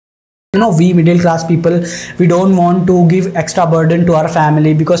We middle class people, we don't want to give extra burden to our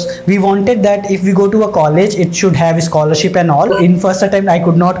family because we wanted that if we go to a college it should have a scholarship and all. In first attempt I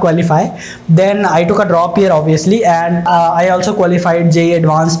could not qualify, then I took a drop year obviously, and I also qualified JEE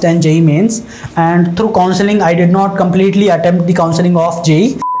Advanced and JEE Mains, and through counseling I did not completely attempt the counseling of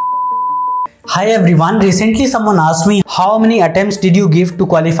JEE. Hi everyone, recently someone asked me how many attempts did you give to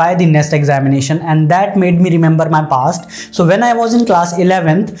qualify the NEST examination, and that made me remember my past. So when I was in class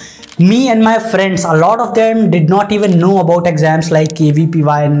 11th, me and my friends, a lot of them did not even know about exams like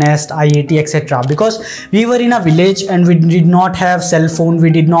KVPY, NEST, IAT, etc. because we were in a village and we did not have cell phone, we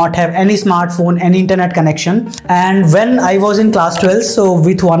did not have any smartphone, any internet connection. And when I was in class 12, so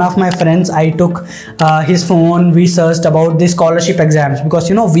with one of my friends, I took his phone, we searched about the scholarship exams because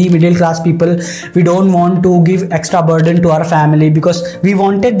we middle class people, we don't want to give extra burden to our family because we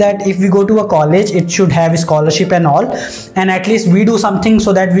wanted that if we go to a college it should have a scholarship and all, and at least we do something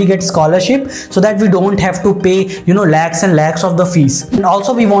so that we get scholarship so that we don't have to pay lakhs and lakhs of the fees. And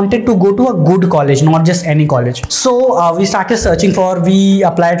also we wanted to go to a good college, not just any college. So we started searching we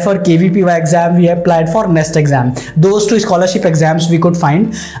applied for KVPY exam, we applied for NEST exam. Those two scholarship exams we could find.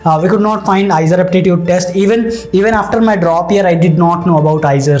 We could not find IISER aptitude test. Even after my drop year I did not know about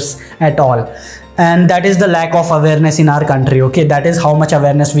IISERs at all. And that is the lack of awareness in our country. Okay, that is how much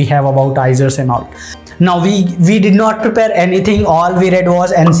awareness we have about IISERs and all. Now we did not prepare anything. All we read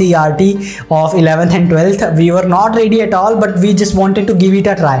was NCERT of 11th and 12th. We were not ready at all, but we just wanted to give it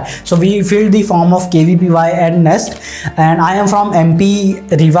a try. So we filled the form of KVPY and NEST, and I am from MP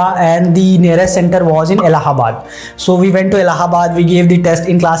Riva and the nearest center was in Allahabad. So we went to Allahabad, we gave the test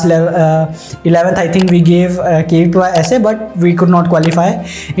in class 11th. I think we gave KVPY essay, but we could not qualify.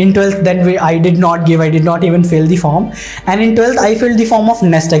 In 12th then I did not even fill the form, and in 12th I filled the form of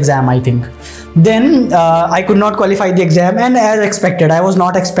NEST exam, I think. Then I could not qualify the exam, and as expected, I was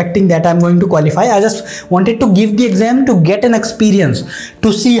not expecting that I'm going to qualify. I just wanted to give the exam to get an experience,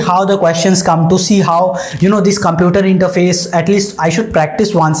 to see how the questions come, to see how this computer interface. At least I should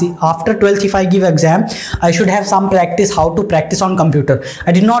practice once. After 12th, if I give exam, I should have some practice how to practice on computer.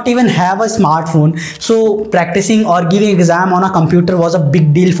 I did not even have a smartphone, so practicing or giving exam on a computer was a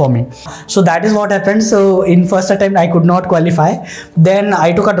big deal for me. So that is what happened. So in first attempt I could not qualify. Then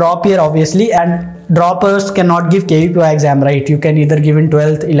I took a drop year obviously, and droppers cannot give KVPY exam, right? You can either give in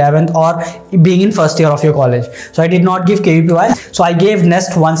 12th, 11th or being in first year of your college. So I did not give KVPY. So I gave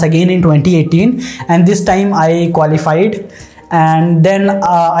NEST once again in 2018, and this time I qualified. And then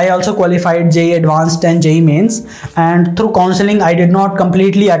I also qualified JEE Advanced and JEE Mains, and through counseling I did not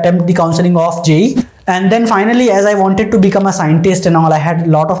completely attempt the counseling of JEE. And then finally, as I wanted to become a scientist and all, I had a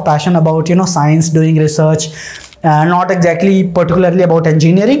lot of passion about science, doing research. Not exactly particularly about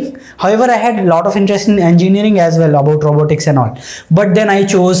engineering. However, I had a lot of interest in engineering as well, about robotics and all. But then I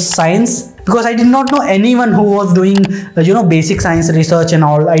chose science because I did not know anyone who was doing basic science research and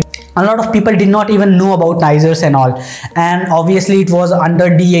all. A lot of people did not even know about NISERs and all, and obviously it was under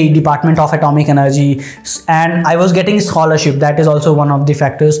DAE, Department of Atomic Energy, and I was getting scholarship. That is also one of the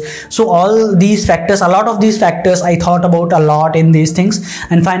factors. So all these factors, a lot of these factors I thought about a lot in these things,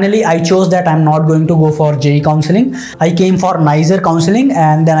 and finally I chose that I'm not going to go for JEE counseling. I came for NISER counseling,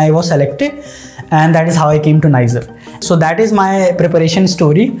 and then I was selected, and that is how I came to NISER. So that is my preparation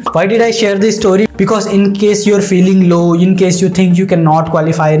story. Why did I share this story? Because in case you're feeling low, in case you think you cannot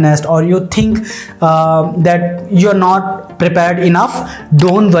qualify NEST, or you think that you're not prepared enough,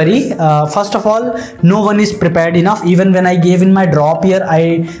 don't worry. First of all, no one is prepared enough. Even when I gave in my drop year,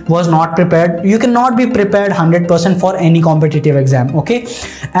 I was not prepared. You cannot be prepared 100% for any competitive exam, okay?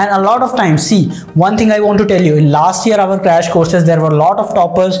 And a lot of times, see, one thing I want to tell you, in last year our crash courses, there were a lot of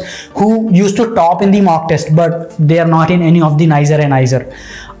toppers who used to top in the mock test, but they are not in any of the NISER and IISER.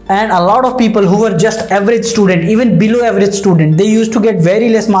 And a lot of people who were just average student, even below average student, they used to get very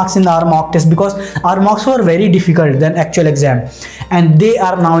less marks in our mock test because our mocks were very difficult than actual exam. And they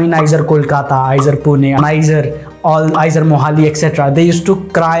are now in IISER Kolkata, IISER Pune, IISER Mohali, etc. They used to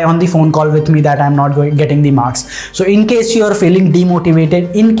cry on the phone call with me that I'm not getting the marks. So in case you are feeling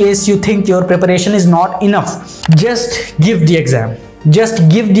demotivated, in case you think your preparation is not enough, just give the exam. Just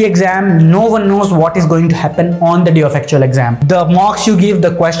give the exam. No one knows what is going to happen on the day of actual exam. The mocks you give,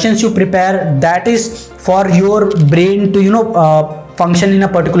 the questions you prepare, that is for your brain to function in a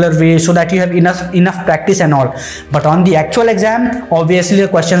particular way so that you have enough practice and all. But on the actual exam, obviously the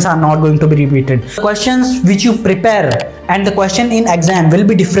questions are not going to be repeated. The questions which you prepare and the question in exam will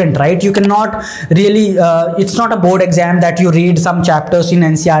be different, right? You cannot really, it's not a board exam that you read some chapters in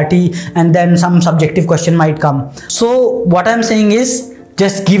NCERT and then some subjective question might come. So what I'm saying is,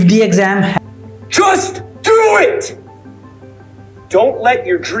 just give the exam. Just do it! Don't let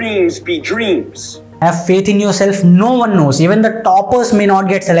your dreams be dreams. Have faith in yourself. No one knows. Even the toppers may not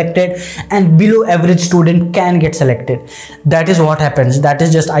get selected, and below average student can get selected. That is what happens. That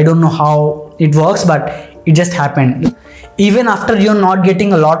is just, I don't know how it works, but it just happened. Even after you're not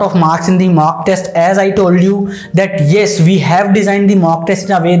getting a lot of marks in the mock test, as I told you that yes, we have designed the mock test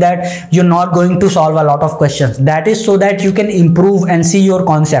in a way that you're not going to solve a lot of questions. That is so that you can improve and see your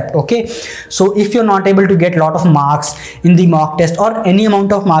concept. Okay, so if you're not able to get a lot of marks in the mock test or any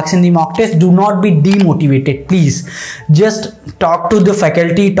amount of marks in the mock test, do not be demotivated. Please just talk to the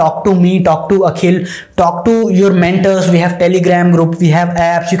faculty, talk to me, talk to Akhil, talk to your mentors. We have Telegram group, we have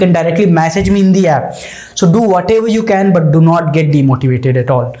apps. You can directly message me in the app. So do whatever you can, but do not get demotivated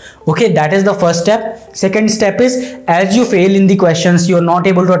at all. Okay, that is the first step. Second step is, as you fail in the questions, you are not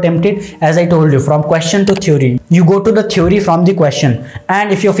able to attempt it, as I told you, from question to theory. You go to the theory from the question.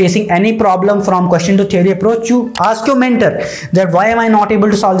 And if you're facing any problem from question to theory approach, you ask your mentor that why am I not able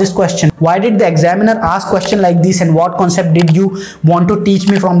to solve this question? Why did the examiner ask question like this, and what concept did you want to teach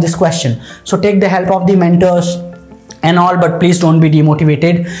me from this question? So take the help of the mentors and all, but please don't be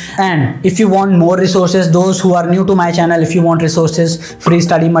demotivated. And if you want more resources, those who are new to my channel, if you want resources, free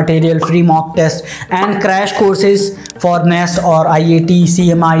study material, free mock test and crash courses for NEST or IAT,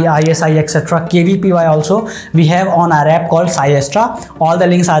 CMI, ISI, etc., KVPY also, we have on our app called SciAstra. All the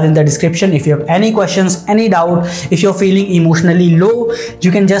links are in the description. If you have any questions, any doubt, if you're feeling emotionally low, you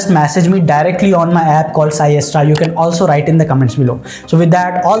can just message me directly on my app called SciAstra. You can also write in the comments below. So with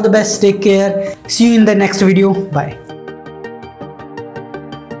that, all the best, take care, see you in the next video, bye.